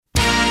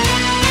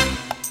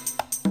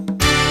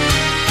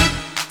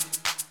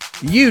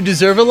You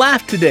deserve a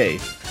laugh today.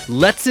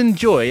 Let's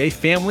enjoy a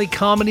family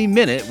comedy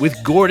minute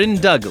with Gordon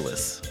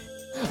Douglas.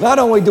 Not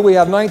only do we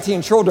have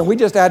 19 children, we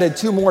just added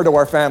 2 more to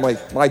our family.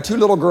 My 2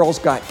 little girls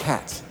got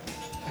cats.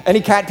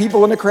 Any cat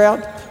people in the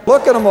crowd?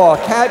 Look at them all.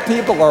 Cat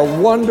people are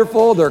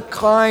wonderful. They're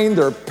kind,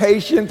 they're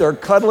patient, they're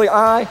cuddly.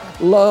 I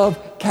love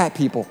cat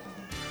people.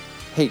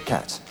 Hate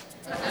cats.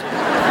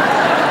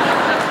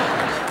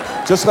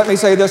 Just let me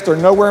say this, they're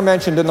nowhere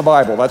mentioned in the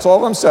Bible. That's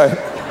all I'm saying.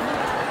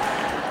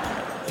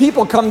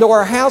 People come to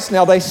our house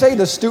now, they say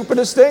the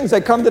stupidest things.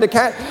 They come to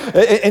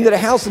into the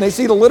house and they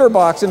see the litter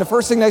box, and the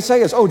first thing they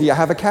say is, "Oh, do you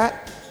have a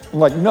cat?" I'm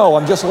like, "No,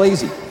 I'm just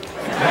lazy."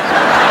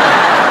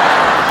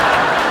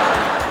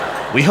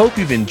 We hope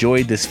you've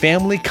enjoyed this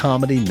Family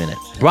Comedy Minute,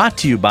 brought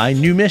to you by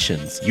New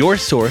Missions, your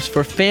source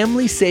for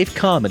family-safe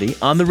comedy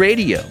on the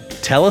radio.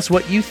 Tell us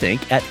what you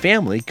think at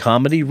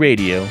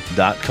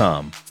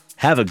familycomedyradio.com.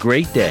 Have a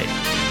great day.